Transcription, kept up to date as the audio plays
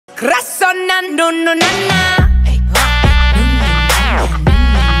Razonando, no, na, na.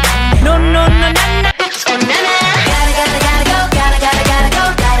 No, no, no, na, na. Oh, na, na. Gotta go, gotta go. Gotta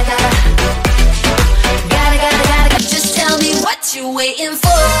go. Just tell me what you waiting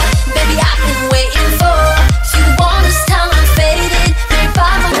for. Baby, I've been waiting for. You want this time I'm faded.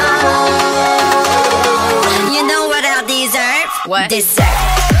 You know what I deserve? What? Dessert.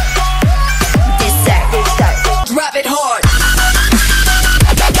 Drop it hard.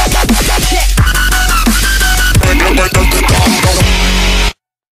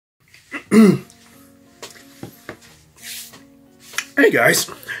 Hey guys,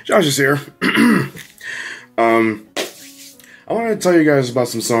 Josh is here. I wanted to tell you guys about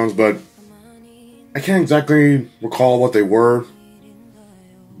some songs, but I can't exactly recall what they were.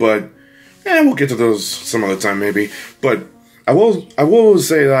 But we'll get to those some other time maybe. But I will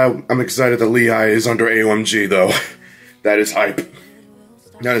say that I'm excited that Lehigh is under AOMG though. That is hype.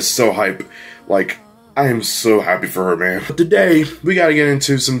 That is so hype. Like, I am so happy for her, man. But today, we gotta get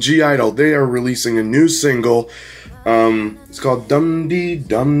into some I-DLE. They are releasing a new single. It's called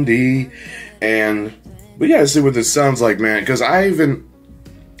DUMDi, and we gotta see what this sounds like, man. Because I haven't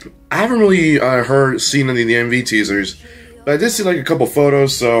really seen any of the MV teasers, but I did see like a couple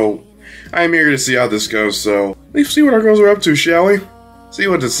photos, so I'm eager to see how this goes. So let's see what our girls are up to, shall we? See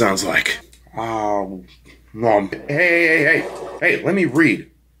what this sounds like. Oh, Mom. Hey, let me read.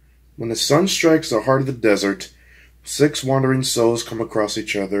 When the sun strikes the heart of the desert, 6 wandering souls come across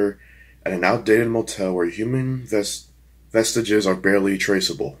each other at an outdated motel where human vestiges are barely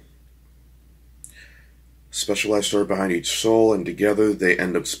traceable. Specialized story behind each soul, and together they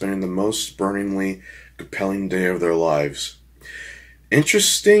end up spending the most burningly compelling day of their lives.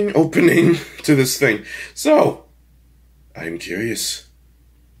 Interesting opening to this thing. So, I'm curious.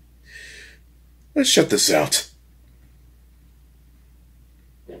 Let's check this out.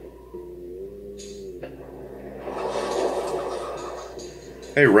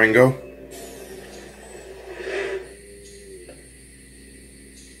 Hey, Rango.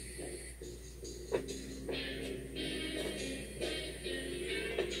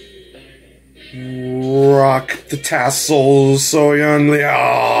 Rock the tassels so youngly.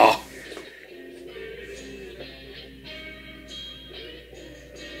 Ah.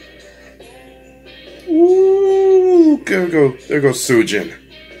 Ooh, there goes Sujin.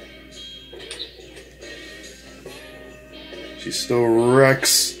 She still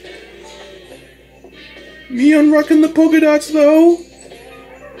wrecks. Me on rocking the polka dots though.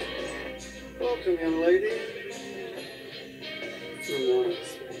 Welcome, young lady.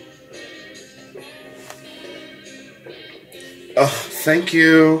 Thank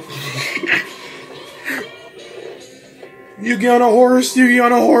you. Yuqi on a horse, Yuqi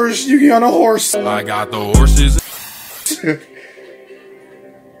on a horse, Yuqi on a horse. I got the horses.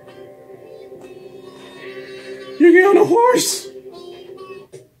 Yuqi on a horse.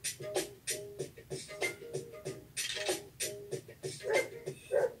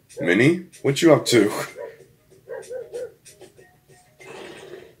 Minnie, what you up to?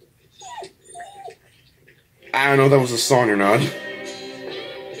 I don't know if that was a song or not.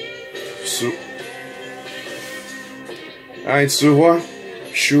 Alright, Suhua.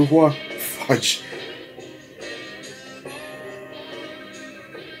 Shuhua. Fudge.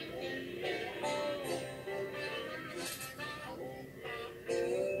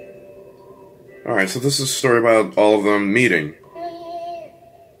 Alright, so this is a story about all of them meeting.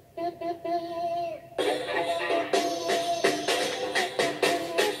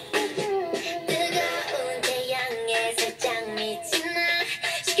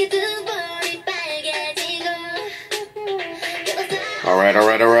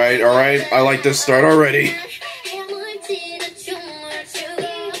 Alright, I like this start already.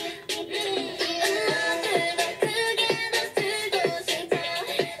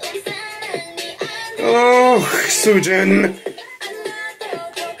 Oh, Sujin.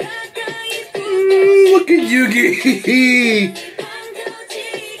 Look at Yuqi.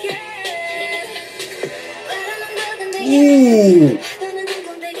 Ooh.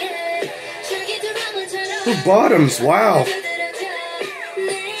 The bottoms, wow.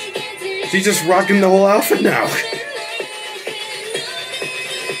 She's just rocking the whole outfit now.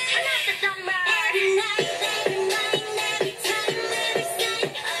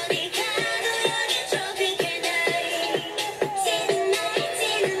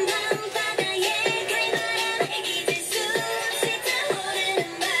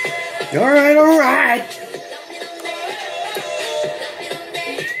 Alright.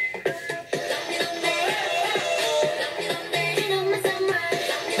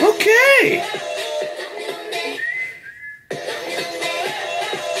 Okay.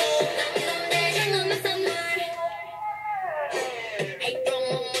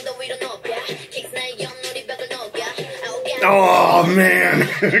 Oh man.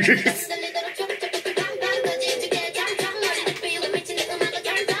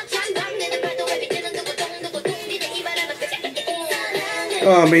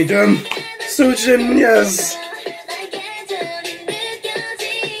 Oh, me done. Sujin, yes.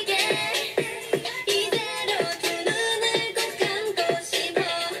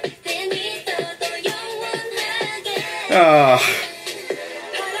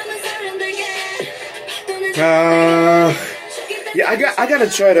 Yeah, I gotta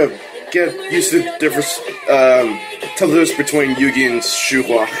try to get used to the difference, tell the difference between Yuqi and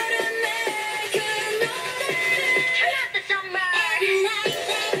Shuhua.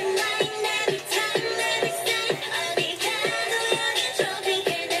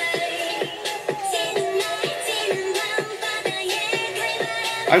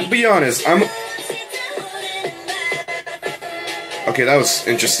 I'll be honest, okay, that was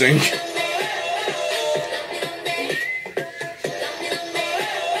interesting.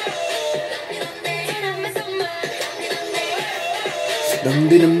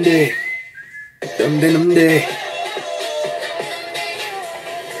 DUMDi. DUMDi.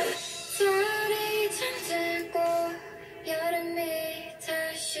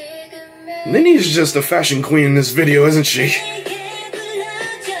 Minnie's just a fashion queen in this video, isn't she?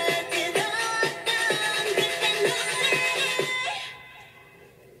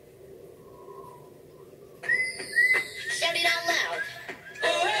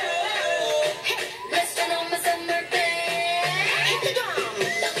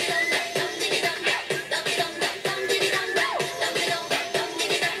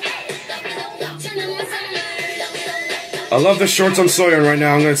 I love the shorts on Soyeon right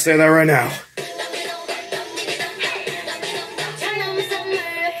now. I'm gonna say that right now.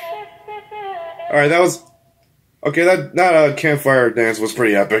 Alright, that was... Okay, that campfire dance was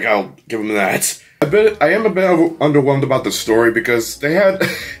pretty epic. I'll give them that. I am a bit underwhelmed about the story because they had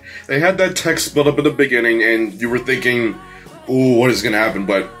that text built up at the beginning and you were thinking, ooh, what is gonna happen?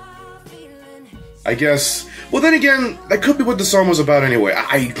 But I guess... Well, then again, that could be what the song was about anyway.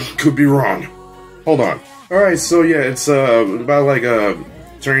 I could be wrong. Hold on. Alright, so yeah, it's about like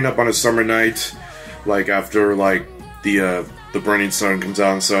turning up on a summer night, like after like the burning sun comes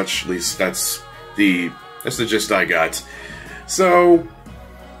out and such. At least that's the gist I got. So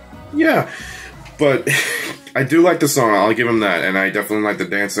yeah, but I do like the song. I'll give him that, and I definitely like the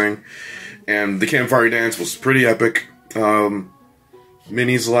dancing, and the campfire dance was pretty epic.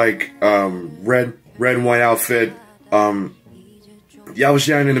 Minnie's like red and white outfit. Yao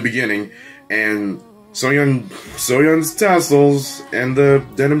Xian in the beginning, and Soyeon's tassels and the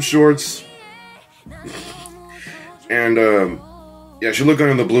denim shorts, and yeah, she looked good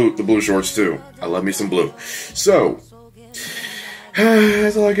in the blue shorts too. I love me some blue. So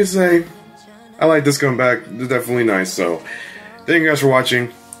that's all I can say. I like this comeback. It's definitely nice. So thank you guys for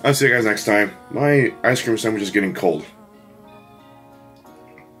watching. I'll see you guys next time. My ice cream sandwich is getting cold,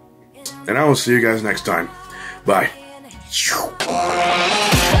 and I will see you guys next time. Bye.